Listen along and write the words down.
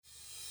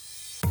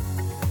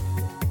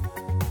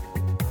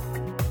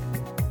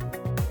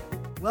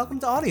Welcome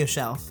to Audio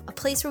Shelf. A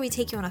place where we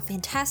take you on a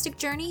fantastic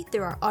journey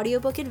through our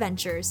audiobook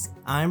adventures.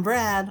 I'm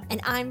Brad. And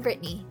I'm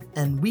Brittany.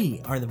 And we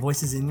are the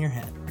voices in your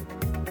head.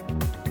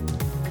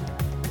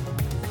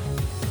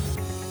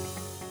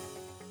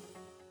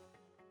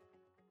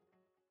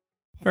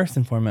 First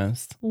and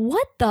foremost,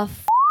 What the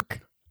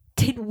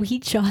did we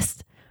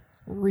just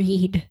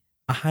read?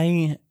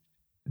 I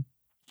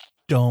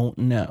don't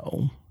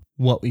know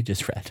what we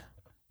just read.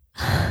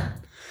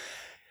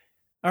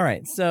 All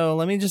right, so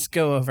let me just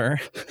go over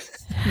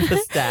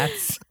the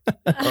stats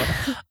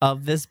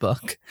of this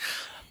book.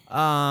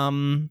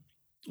 Welcome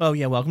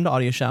to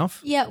Audio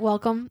Shelf. Yeah,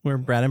 welcome. We're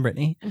Brad and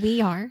Brittany.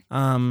 We are.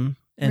 And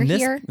We're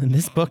here.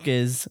 this book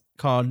is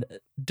called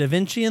Da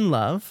Vinci in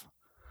Love.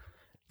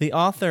 The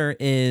author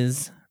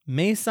is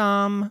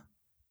Maysam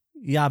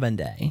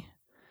Yabande,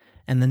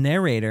 and the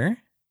narrator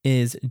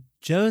is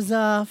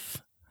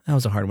Joseph. That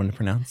was a hard one to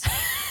pronounce.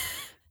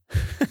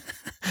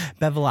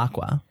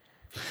 Bevilacqua.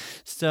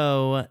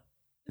 So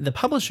the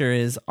publisher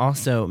is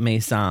also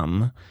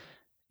Maysam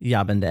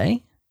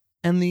Yabande,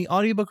 and the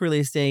audiobook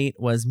release date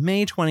was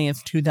May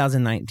 20th,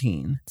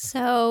 2019.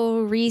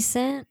 So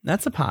recent.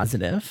 That's a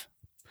positive.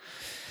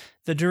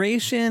 The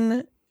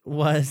duration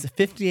was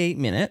 58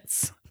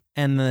 minutes,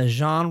 and the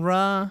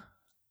genre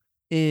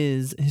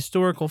is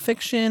historical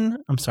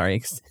fiction. I'm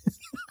sorry.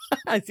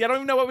 I don't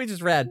even know what we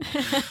just read.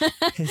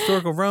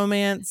 Historical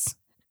romance,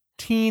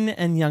 teen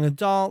and young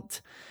adult,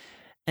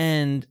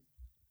 and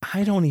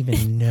I don't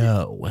even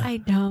know. I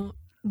don't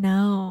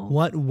know.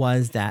 What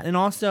was that? And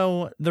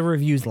also, the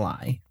reviews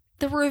lie.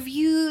 The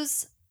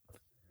reviews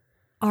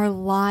are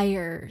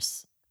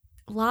liars.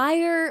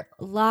 Liar,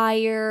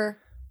 liar,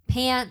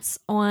 pants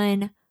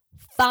on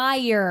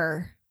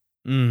fire.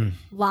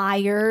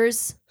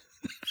 Liars.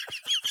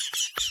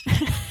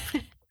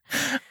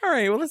 All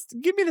right, well, let's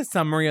give me the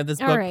summary of this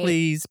book, right.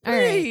 please. All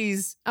right.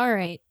 Please. All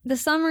right. The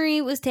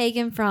summary was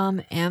taken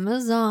from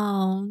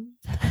Amazon.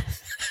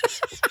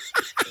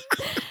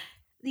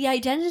 The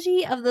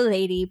identity of the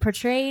lady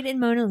portrayed in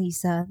Mona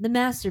Lisa, the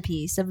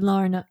masterpiece of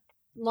Leonardo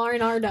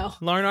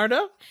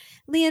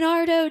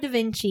da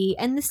Vinci,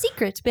 and the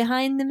secret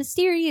behind the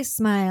mysterious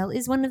smile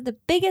is one of the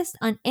biggest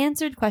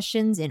unanswered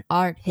questions in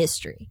art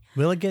history.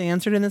 Will it get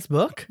answered in this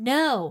book?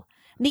 No.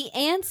 The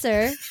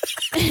answer...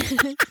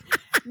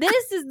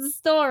 This is the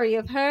story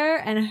of her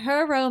and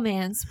her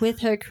romance with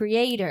her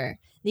creator,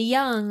 the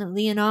young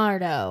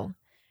Leonardo.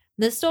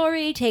 The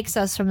story takes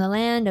us from the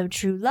land of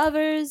true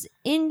lovers,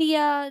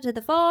 India, to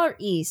the Far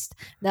East,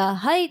 the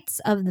heights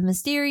of the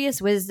mysterious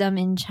wisdom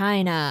in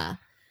China,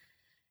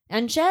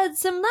 and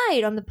sheds some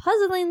light on the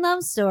puzzling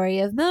love story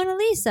of Mona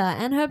Lisa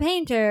and her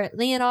painter,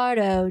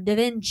 Leonardo da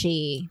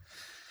Vinci.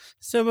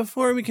 So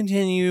before we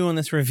continue on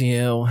this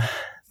review,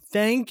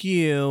 thank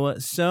you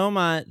so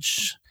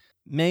much,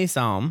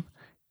 Maysam,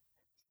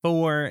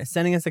 for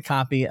sending us a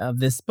copy of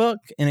this book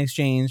in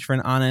exchange for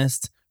an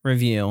honest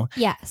review.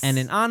 Yes. And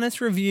an honest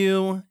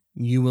review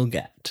you will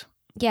get.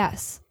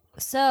 Yes.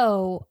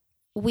 So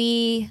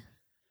we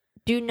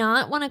do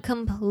not want to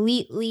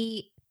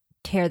completely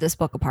tear this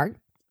book apart.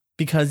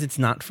 Because it's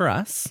not for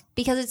us.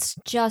 Because it's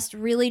just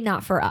really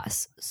not for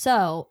us.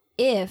 So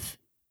if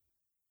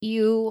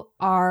you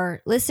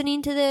are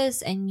listening to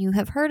this and you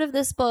have heard of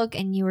this book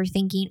and you are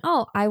thinking,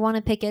 oh, I want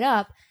to pick it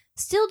up,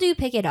 still do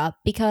pick it up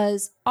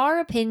because our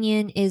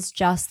opinion is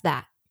just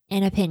that,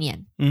 an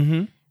opinion.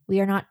 Mm-hmm. We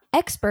are not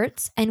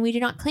experts and we do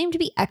not claim to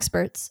be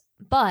experts,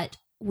 but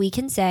we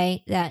can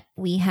say that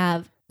we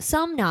have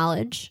some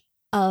knowledge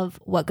of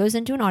what goes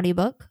into an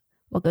audiobook,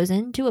 what goes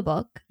into a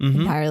book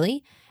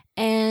entirely,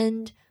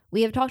 and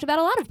we have talked about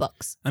a lot of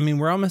books. I mean,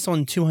 we're almost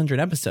on 200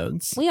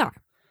 episodes. We are.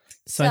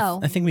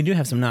 So I think we do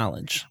have some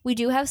knowledge. We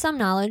do have some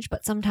knowledge,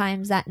 but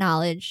sometimes that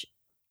knowledge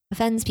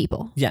offends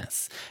people.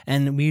 Yes.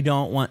 And we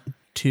don't want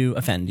to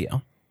offend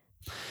you.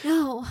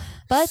 No,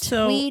 but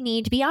we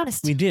need to be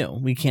honest. We do.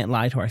 We can't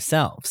lie to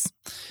ourselves.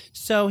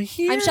 So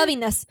here... I'm shoving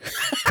this.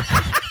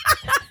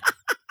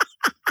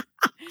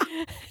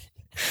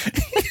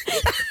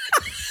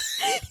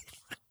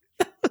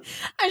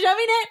 I'm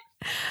shoving it.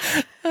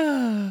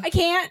 I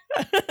can't.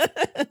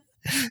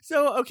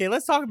 So, okay,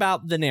 let's talk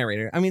about the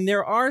narrator. I mean,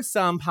 there are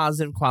some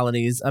positive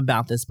qualities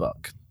about this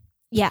book.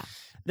 Yeah.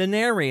 The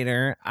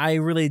narrator, I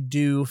really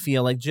do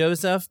feel like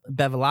Joseph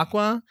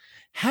Bevilacqua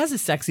has a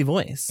sexy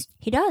voice.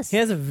 He does. He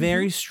has a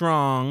very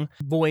strong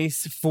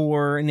voice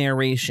for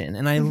narration.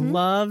 And I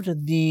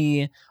loved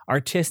the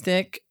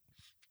artistic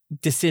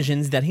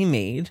decisions that he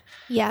made.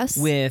 Yes.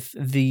 With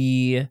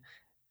the,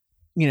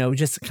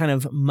 just kind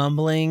of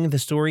mumbling the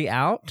story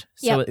out.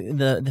 So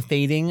the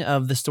fading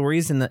of the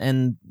stories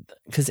and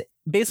because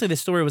basically the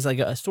story was like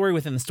a story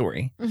within the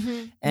story.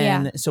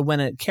 And so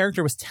when a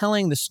character was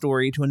telling the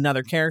story to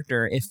another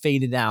character, it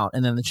faded out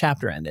and then the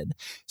chapter ended.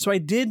 So I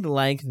did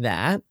like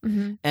that.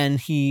 And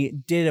he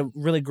did a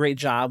really great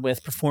job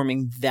with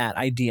performing that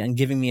idea and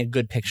giving me a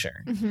good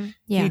picture.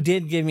 He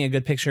did give me a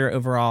good picture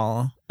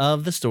overall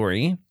of the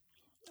story,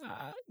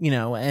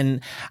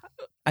 and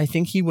I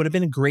think he would have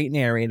been a great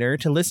narrator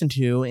to listen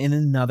to in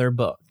another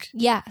book.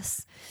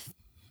 Yes.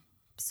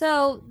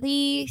 So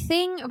the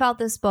thing about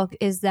this book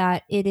is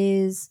that it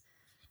is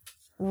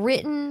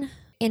written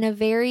in a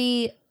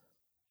very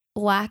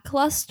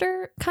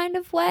lackluster kind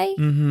of way.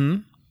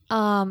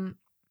 Mm-hmm.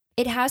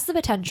 It has the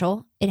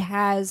potential. It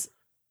has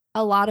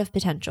a lot of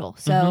potential.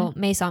 So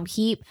Mason,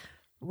 keep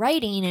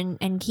writing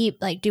and keep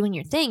like doing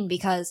your thing,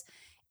 because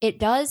it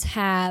does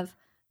have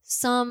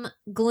some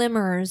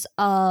glimmers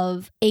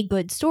of a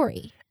good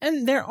story.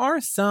 And there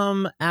are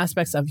some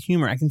aspects of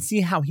humor. I can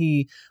see how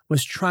he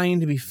was trying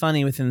to be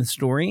funny within the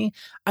story.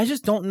 I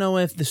just don't know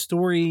if the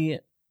story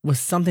was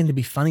something to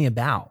be funny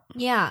about.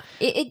 Yeah.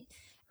 It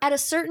at a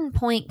certain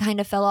point kind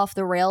of fell off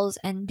the rails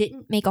and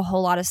didn't make a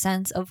whole lot of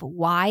sense of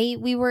why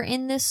we were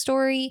in this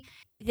story.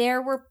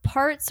 There were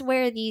parts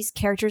where these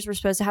characters were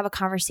supposed to have a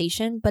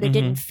conversation, but it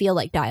didn't feel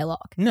like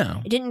dialogue.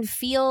 No. It didn't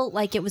feel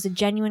like it was a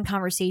genuine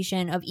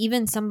conversation of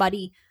even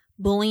somebody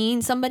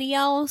bullying somebody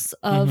else,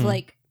 of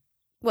like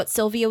what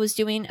Sylvia was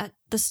doing at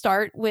the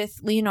start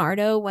with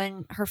Leonardo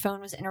when her phone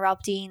was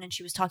interrupting and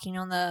she was talking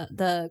on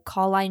the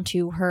call line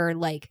to her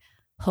like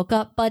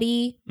hookup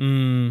buddy.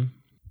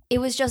 It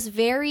was just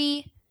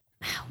very,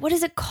 what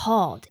is it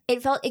called?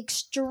 It felt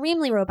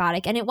extremely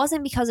robotic, and it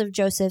wasn't because of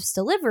Joseph's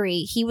delivery.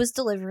 He was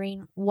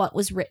delivering what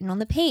was written on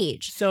the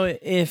page. So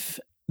if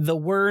the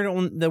words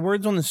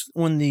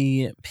on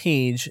the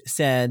page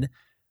said,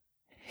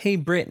 "Hey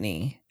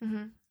Brittany,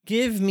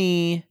 give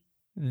me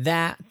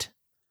that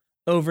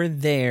over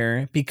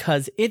there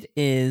because it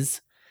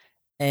is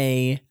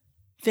a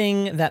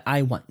thing that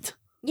I want."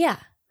 Yeah.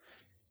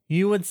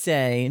 You would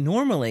say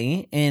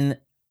normally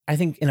I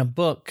think in a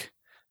book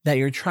that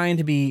you're trying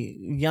to be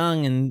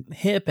young and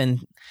hip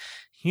and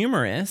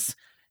humorous,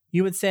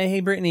 you would say, "Hey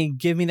Brittany,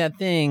 give me that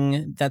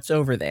thing that's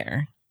over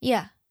there."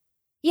 Yeah.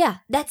 Yeah,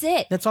 that's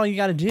it. That's all you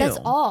got to do. That's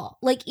all.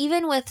 Like,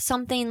 even with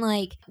something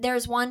like,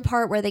 there's one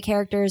part where the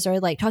characters are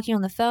like talking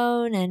on the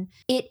phone and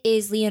it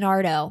is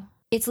Leonardo.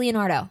 It's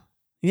Leonardo.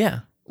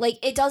 Yeah. Like,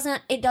 it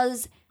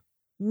does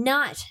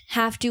not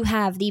have to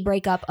have the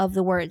breakup of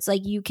the words.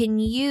 Like, you can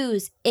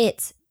use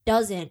it,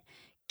 doesn't,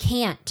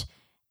 can't,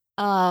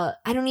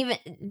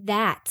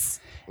 that's.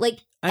 Like,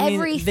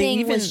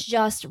 everything was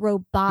just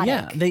robotic.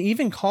 Yeah, he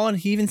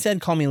even said,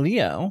 "Call me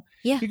Leo."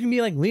 Yeah. You can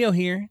be like, "Leo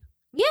here."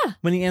 Yeah.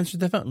 When he answered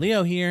the phone,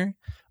 "Leo here,"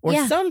 or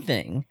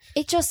something.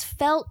 It just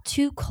felt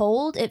too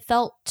cold. It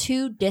felt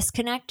too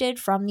disconnected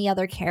from the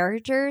other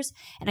characters.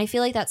 And I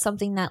feel like that's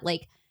something that,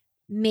 like,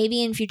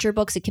 maybe in future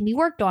books it can be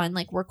worked on.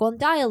 Like, work on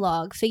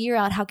dialogue, figure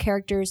out how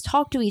characters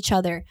talk to each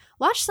other.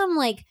 Watch some,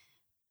 like,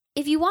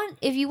 if you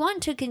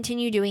want to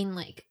continue doing,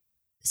 like,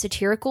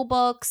 satirical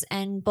books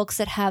and books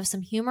that have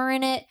some humor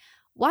in it,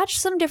 watch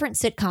some different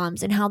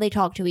sitcoms and how they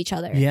talk to each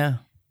other. Yeah.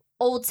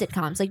 Old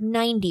sitcoms, like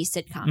 90s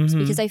sitcoms,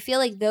 because I feel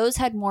like those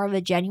had more of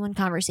a genuine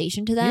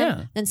conversation to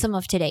them than some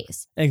of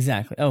today's.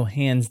 Exactly. Oh,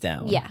 hands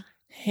down. Yeah.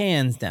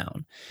 Hands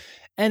down.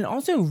 And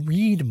also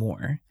read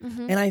more.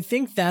 And I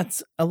think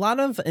that's a lot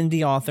of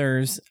indie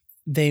authors,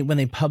 when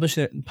they publish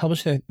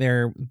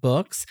their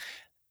books,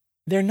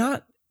 they're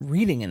not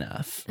reading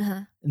enough.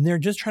 And they're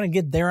just trying to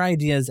get their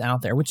ideas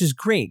out there, which is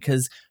great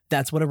because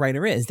that's what a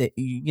writer is. That,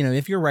 you know,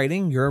 if you're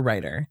writing, you're a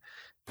writer,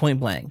 point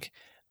blank.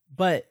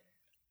 But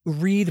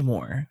read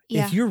more.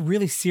 Yeah. If you're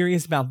really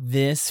serious about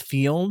this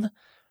field,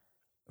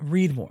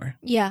 read more.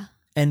 Yeah.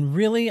 And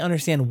really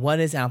understand what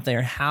is out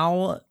there,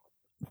 how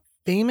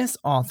famous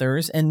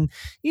authors and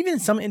even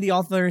some indie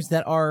authors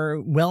that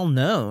are well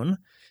known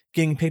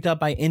getting picked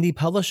up by indie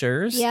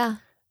publishers. Yeah.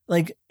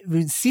 Like,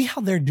 see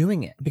how they're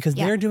doing it, because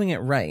they're doing it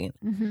right.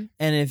 And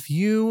if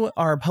you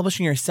are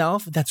publishing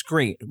yourself, that's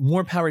great.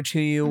 More power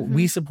to you.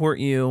 We support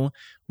you.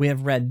 We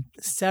have read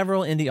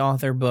several indie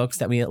author books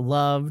that we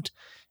loved,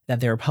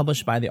 that they were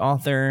published by the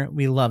author.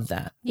 We love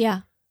that.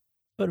 Yeah.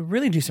 But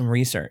really do some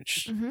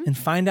research and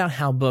find out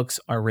how books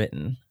are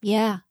written.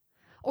 Yeah.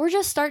 Or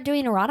just start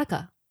doing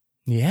erotica.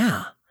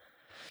 Yeah.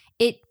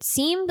 It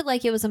seemed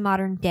like it was a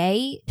modern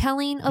day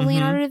telling of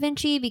Leonardo da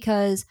Vinci,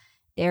 because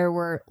there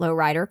were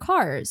lowrider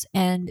cars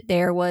and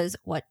there was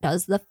What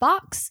Does the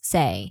Fox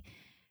Say?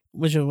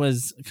 Which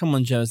was, come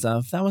on,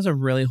 Joseph, that was a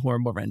really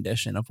horrible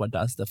rendition of What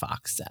Does the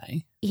Fox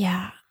Say?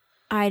 Yeah.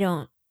 I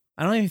don't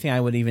even think I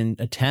would even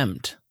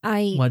attempt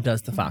What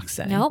Does the Fox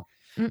Say? Nope.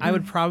 I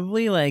would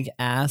probably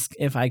ask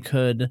if I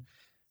could,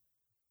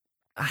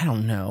 I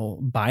don't know,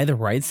 buy the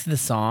rights to the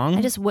song.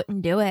 I just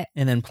wouldn't do it.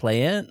 And then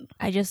play it.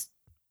 I just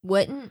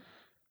wouldn't.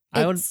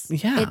 It's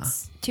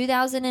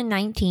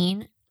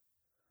 2019.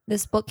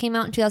 This book came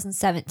out in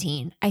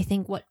 2017. I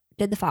think What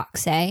Did the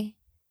Fox Say?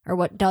 Or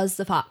What Does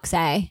the Fox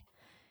Say?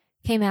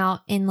 Came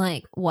out in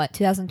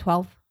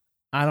 2012?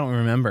 I don't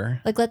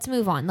remember. Let's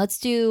move on. Let's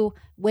do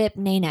Whip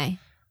Nene.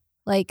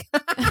 Whip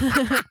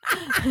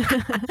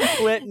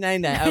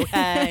Nene.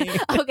 Okay.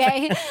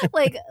 Okay.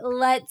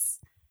 Let's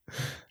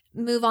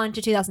move on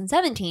to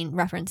 2017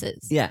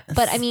 references. Yes.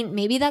 But I mean,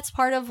 maybe that's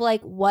part of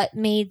what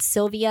made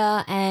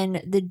Sylvia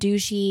and the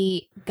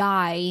douchey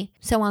guy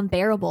so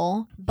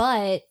unbearable.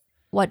 But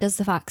What Does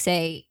the Fox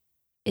Say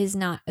is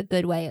not a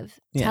good way of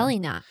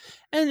telling that.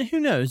 And who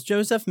knows?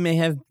 Joseph may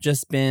have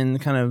just been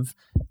kind of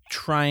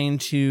trying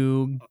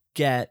to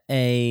get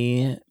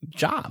a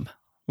job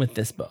with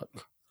this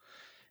book.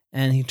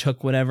 And he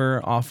took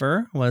whatever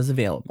offer was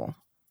available.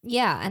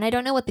 Yeah, and I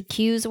don't know what the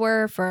cues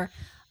were for,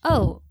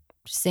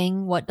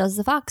 sing What Does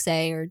the Fox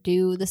Say? Or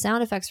do the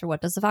sound effects for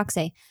What Does the Fox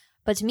Say?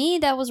 But to me,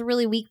 that was a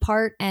really weak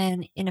part.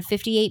 And in a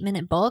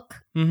 58-minute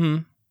book,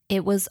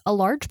 it was a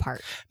large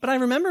part. But I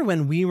remember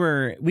when we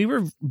were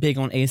big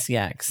on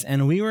ACX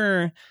and we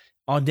were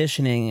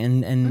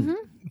auditioning and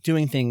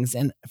doing things.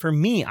 And for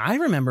me, I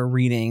remember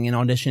reading and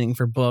auditioning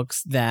for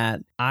books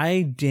that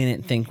I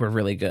didn't think were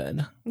really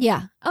good.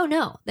 Yeah. Oh,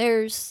 no.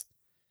 There's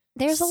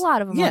a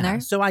lot of them on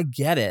there. So I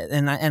get it.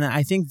 And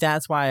I think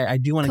that's why I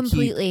do want to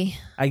completely.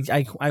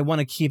 I want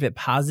to keep it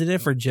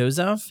positive for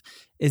Joseph,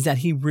 is that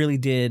he really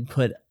did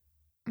put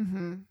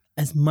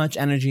as much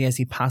energy as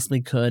he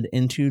possibly could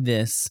into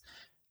this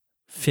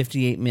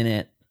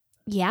 58-minute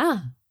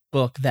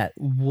book that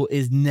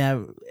is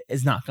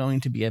not going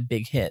to be a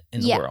big hit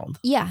in the world.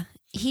 Yeah.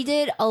 He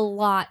did a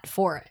lot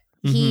for it.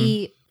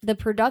 The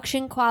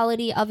production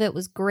quality of it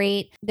was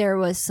great. There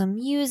was some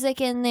music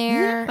in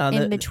there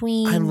in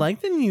between. I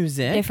like the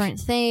music. Different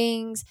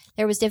things.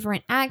 There was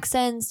different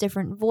accents,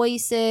 different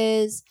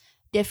voices,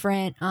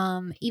 different,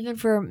 even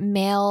for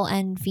male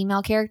and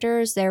female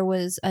characters, there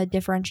was a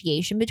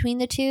differentiation between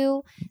the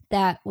two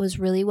that was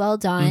really well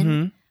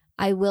done.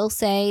 I will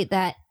say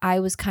that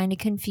I was kind of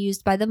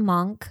confused by the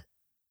monk.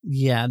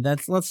 Yeah,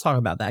 let's talk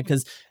about that,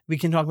 because we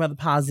can talk about the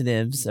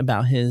positives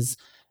about his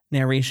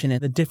narration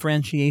and the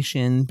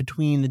differentiation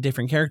between the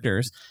different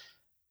characters,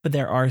 but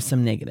there are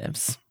some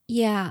negatives.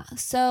 Yeah,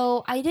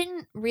 so I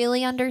didn't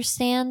really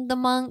understand the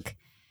monk.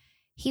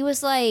 He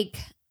was like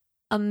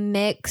a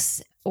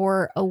mix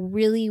or a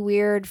really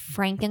weird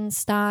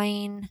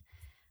Frankenstein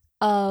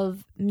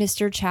of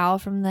Mr. Chow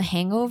from The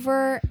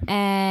Hangover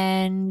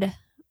and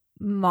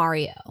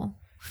Mario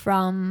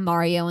from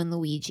Mario and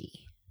Luigi.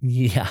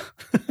 Yeah.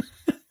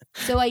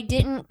 So I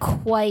didn't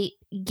quite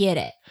get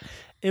it.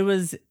 It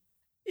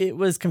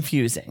was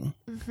confusing.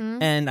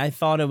 And I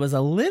thought it was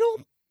a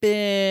little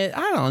bit,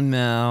 I don't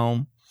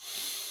know,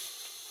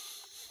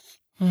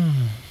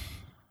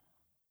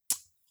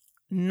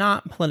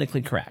 not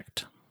politically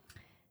correct.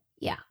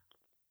 Yeah.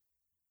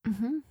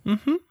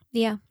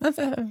 Yeah.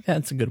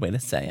 That's a good way to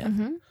say it.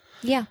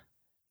 Yeah.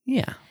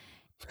 Yeah.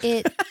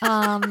 It,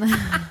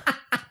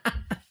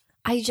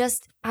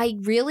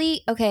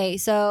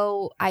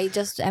 so I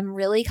just am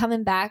really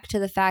coming back to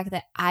the fact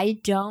that I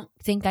don't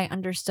think I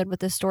understood what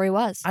this story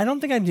was. I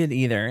don't think I did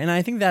either. And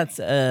I think that's,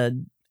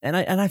 and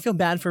I feel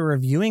bad for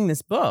reviewing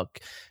this book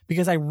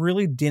because I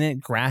really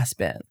didn't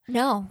grasp it.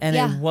 No. And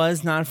it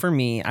was not for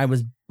me. I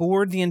was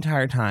bored the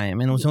entire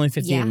time, and it was only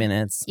 58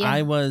 minutes. Yeah.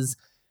 I was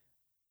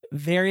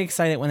very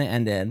excited when it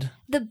ended.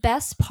 The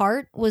best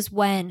part was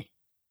when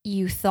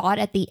you thought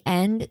at the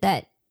end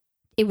that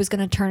it was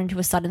going to turn into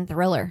a sudden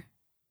thriller.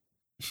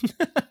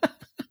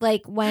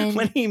 Like when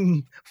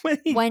he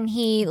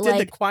did like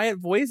the quiet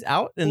voice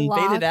out and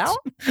faded out.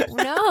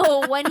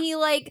 No, when he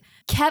like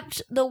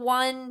kept the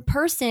one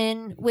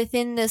person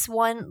within this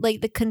one, like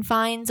the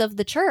confines of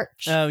the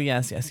church. Oh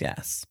yes.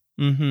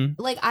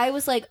 Like I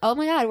was like, oh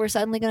my god, we're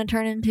suddenly going to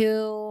turn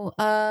into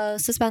a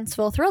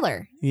suspenseful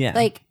thriller. Yeah.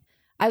 Like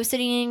I was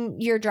sitting in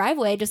your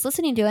driveway just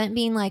listening to it and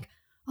being like,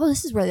 oh,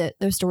 this is where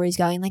the story's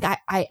going. Like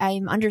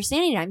I'm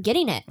understanding it. I'm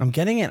getting it. I'm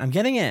getting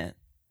it.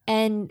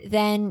 And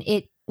then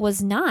it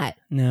was not.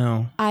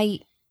 No. I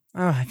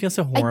feel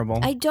so horrible.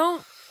 I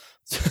don't.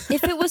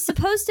 If it was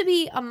supposed to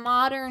be a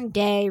modern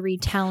day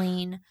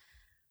retelling,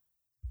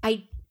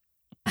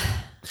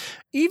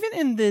 even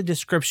in the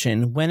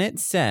description, when it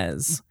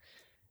says...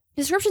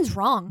 The description is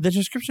wrong,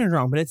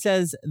 but it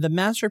says the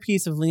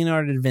masterpiece of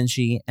Leonardo da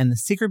Vinci and the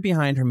secret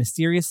behind her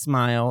mysterious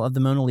smile of the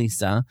Mona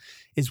Lisa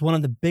is one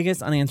of the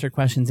biggest unanswered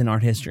questions in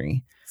art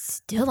history.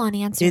 Still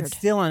unanswered. It's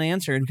still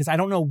unanswered because I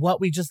don't know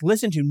what we just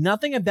listened to.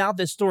 Nothing about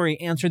this story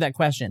answered that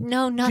question.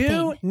 No, nothing.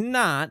 Do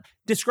not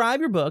describe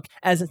your book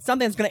as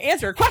something that's going to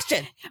answer a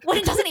question. When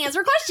it doesn't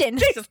answer a question.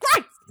 Jesus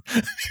Christ.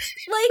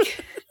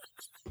 Like...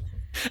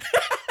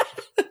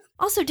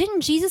 Also,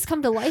 didn't Jesus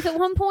come to life at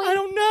one point? I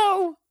don't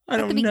know.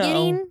 At the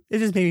beginning? It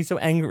just made me so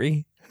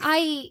angry.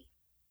 God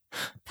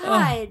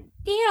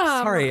damn.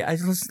 Sorry, I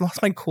just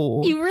lost my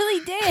cool. You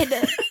really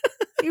did.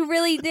 You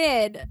really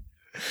did.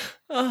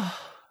 Oh,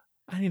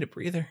 I need a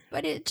breather.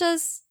 But it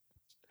just...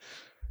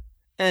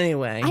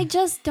 Anyway. I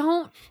just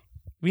don't...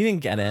 We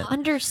didn't get it.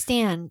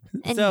 Understand.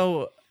 And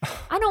so...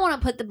 I don't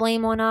want to put the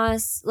blame on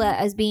us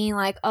as being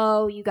like,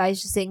 oh, you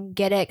guys just didn't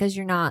get it because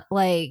you're not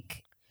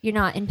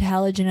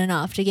intelligent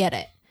enough to get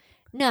it.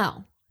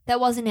 No, that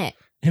wasn't it.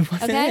 It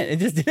wasn't it. It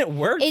just didn't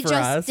work for us. It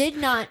just did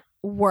not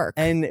work.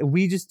 And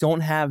we just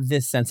don't have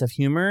this sense of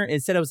humor.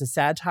 It said it was a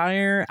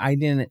satire. I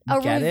didn't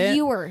get it. A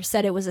reviewer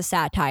said it was a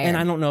satire. And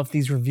I don't know if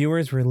these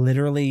reviewers were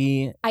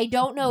literally... I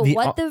don't know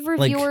what the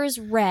reviewers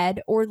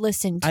read or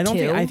listened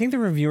to. I think the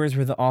reviewers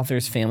were the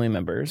author's family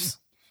members.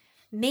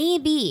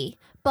 Maybe.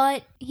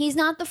 But he's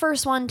not the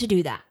first one to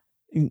do that.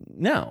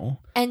 No.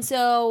 And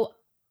so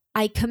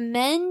I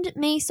commend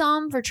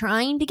Maysom for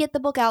trying to get the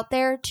book out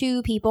there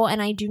to people,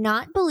 and I do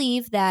not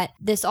believe that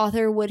this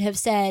author would have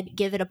said,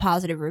 give it a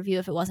positive review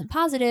if it wasn't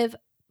positive,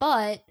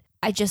 but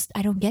I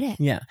don't get it.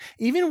 Yeah.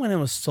 Even when it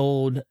was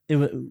sold,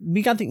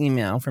 we got the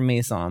email from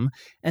Maysom,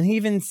 and he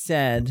even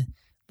said,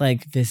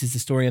 like, this is the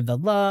story of the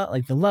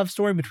love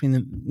story between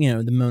the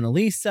Mona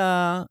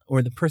Lisa,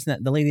 or the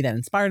lady that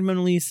inspired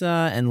Mona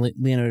Lisa, and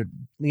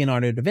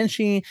Leonardo da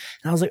Vinci.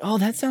 And I was like, oh,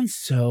 that sounds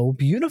so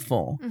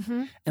beautiful.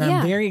 Mm-hmm. And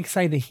I'm very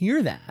excited to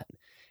hear that.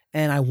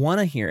 And I want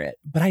to hear it,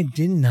 but I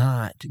did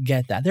not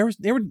get that. They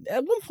were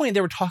at one point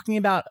they were talking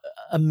about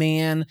a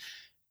man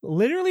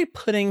literally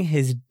putting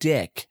his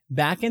dick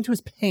back into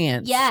his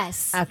pants.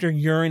 Yes. After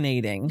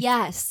urinating.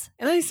 Yes.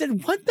 And I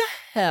said, what the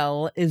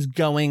hell is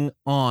going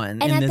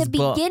on and in this at the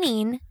book?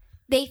 beginning,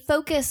 they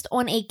focused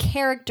on a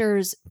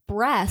character's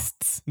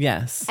breasts.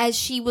 Yes. As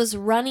she was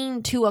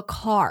running to a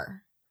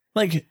car.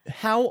 Like,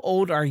 how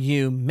old are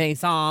you,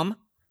 Maysom?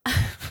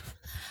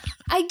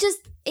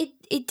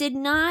 It did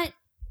not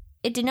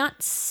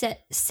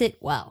sit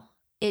well.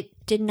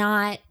 It did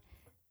not.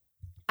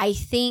 I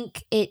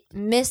think it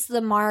missed the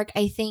mark.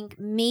 I think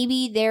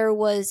maybe there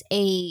was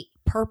a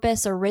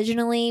purpose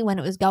originally when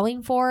it was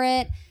going for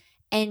it,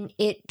 and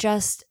it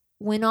just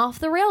went off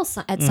the rails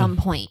at some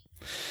point.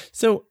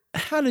 So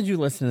how did you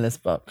listen to this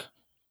book?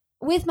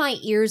 With my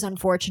ears,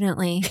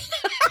 unfortunately.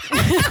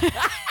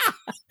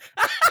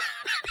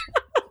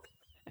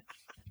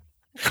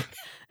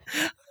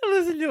 I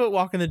listened to it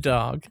walking the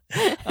dog.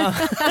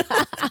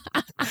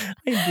 I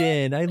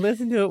did. I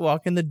listened to it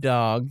walking the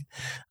dog.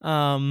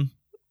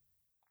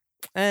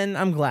 And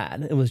I'm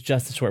glad it was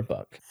just a short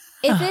book.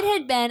 If it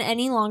had been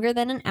any longer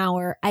than an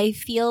hour, I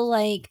feel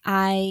like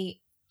I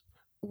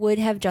would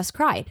have just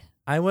cried.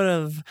 I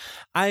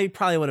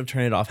probably would have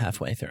turned it off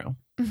halfway through.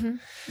 Mm-hmm.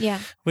 Yeah.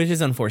 Which is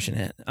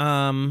unfortunate.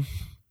 I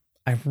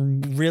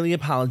really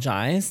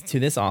apologize to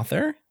this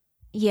author.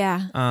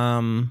 Yeah.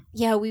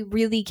 Yeah, we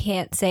really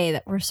can't say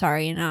that we're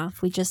sorry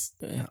enough. We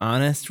just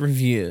honest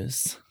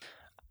reviews.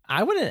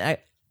 I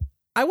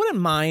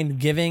wouldn't mind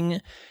giving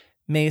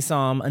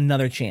Maysom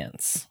another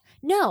chance.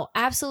 No,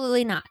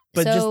 absolutely not.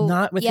 But just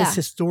not with this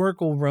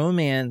historical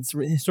romance,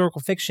 historical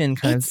fiction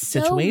kind of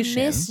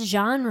situation. It's so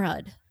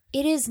misgenred.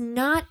 It is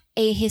not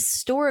a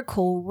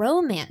historical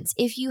romance.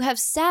 If you have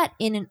sat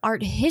in an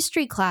art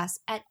history class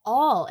at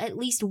all, at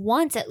least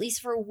once, at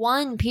least for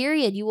one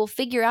period, you will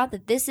figure out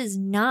that this is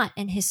not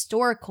an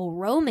historical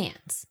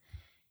romance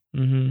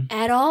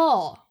at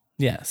all.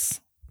 Yes.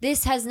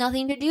 This has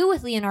nothing to do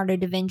with Leonardo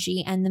da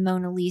Vinci and the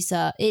Mona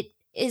Lisa. It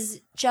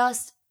is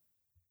just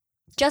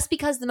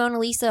because the Mona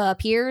Lisa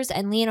appears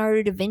and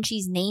Leonardo da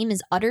Vinci's name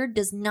is uttered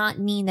does not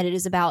mean that it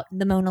is about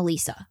the Mona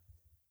Lisa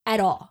at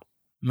all.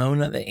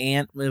 Mona, the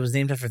ant, it was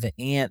named after the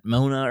ant,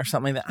 Mona or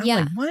something like that.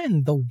 I'm like, what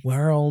in the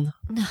world?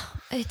 No,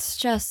 it's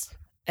just...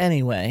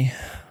 Anyway,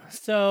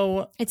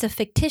 so... It's a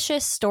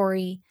fictitious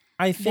story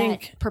I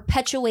think that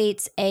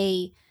perpetuates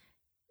a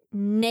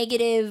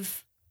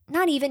negative,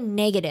 not even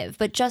negative,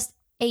 but just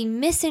a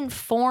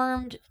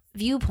misinformed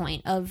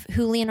viewpoint of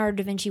who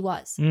Leonardo da Vinci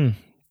was.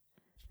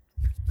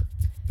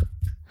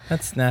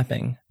 That's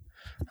snapping.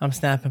 I'm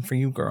snapping for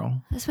you,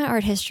 girl. That's my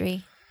art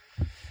history.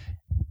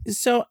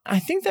 So I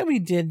think that we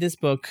did this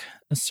book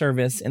a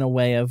service in a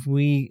way of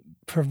we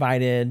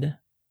provided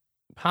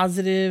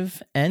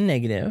positive and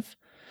negative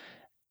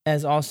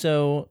as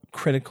also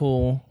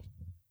critical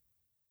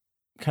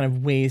kind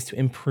of ways to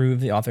improve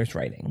the author's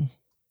writing.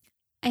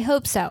 I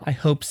hope so. I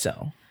hope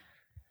so.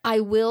 I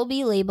will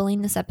be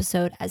labeling this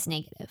episode as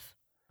negative.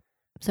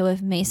 So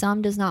if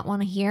Maysom does not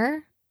want to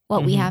hear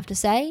what we have to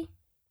say,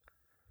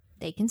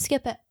 they can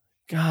skip it.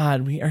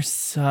 God, we are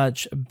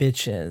such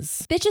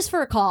bitches. Bitches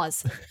for a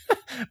cause.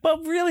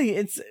 But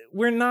really,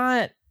 we're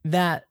not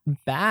that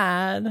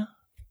bad.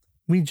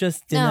 We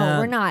just didn't. No,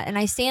 we're not. And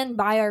I stand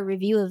by our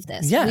review of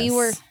this. Yes. We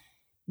were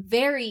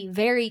very,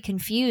 very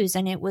confused.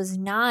 And it was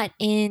not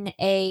in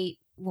a...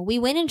 Well, we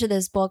went into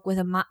this book with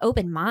an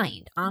open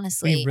mind,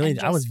 honestly. We really,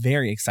 I was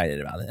very excited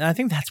about it. And I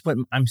think that's what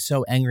I'm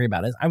so angry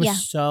about is I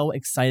was so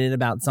excited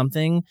about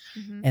something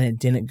and it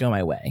didn't go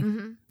my way.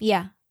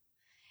 Yeah.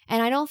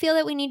 And I don't feel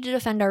that we need to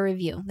defend our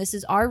review. This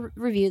is our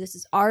review. This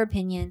is our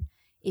opinion.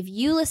 If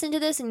you listened to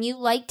this and you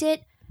liked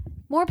it,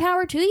 more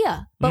power to you.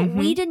 But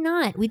we did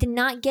not. We did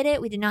not get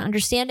it. We did not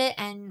understand it.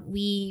 And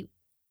we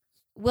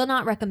will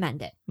not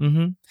recommend it.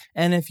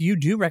 And if you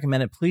do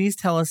recommend it, please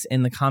tell us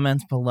in the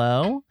comments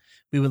below.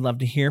 We would love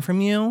to hear from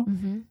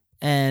you.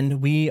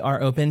 And we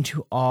are open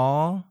to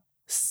all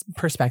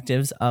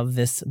perspectives of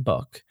this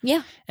book.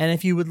 Yeah. And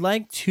if you would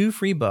like 2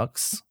 free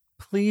books,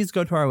 please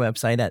go to our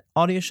website at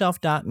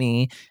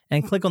audioshelf.me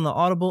and click on the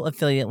Audible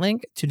affiliate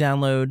link to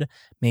download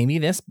maybe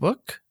this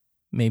book,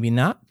 maybe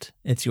not.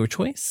 It's your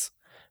choice.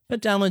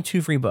 But download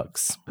 2 free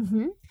books.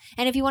 And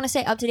if you want to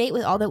stay up to date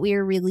with all that we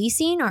are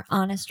releasing, our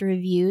honest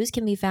reviews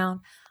can be found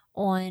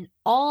on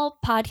all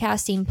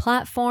podcasting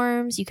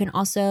platforms. You can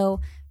also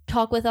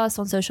talk with us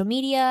on social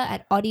media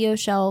at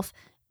Audioshelf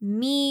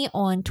me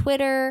on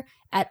Twitter,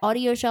 at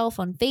AudioShelf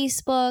on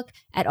Facebook,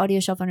 at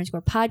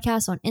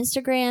AudioShelf_podcast on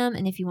Instagram.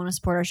 And if you want to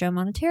support our show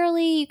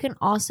monetarily, you can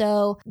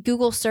also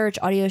Google search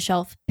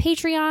AudioShelf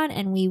Patreon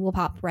and we will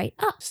pop right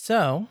up.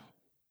 So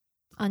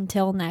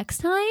until next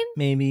time,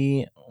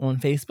 maybe on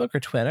Facebook or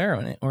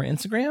Twitter or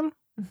Instagram.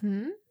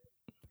 Mm-hmm.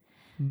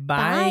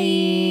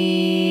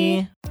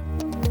 Bye.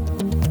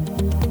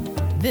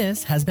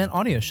 This has been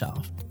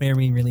AudioShelf, where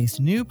we release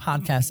new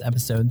podcast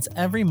episodes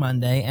every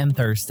Monday and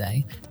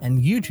Thursday, and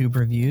YouTube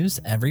reviews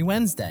every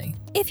Wednesday.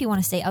 If you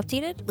want to stay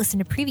updated, listen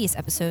to previous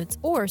episodes,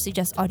 or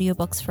suggest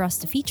audiobooks for us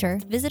to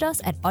feature, visit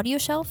us at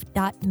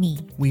audioshelf.me.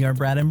 We are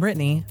Brad and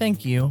Brittany.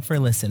 Thank you for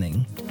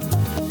listening.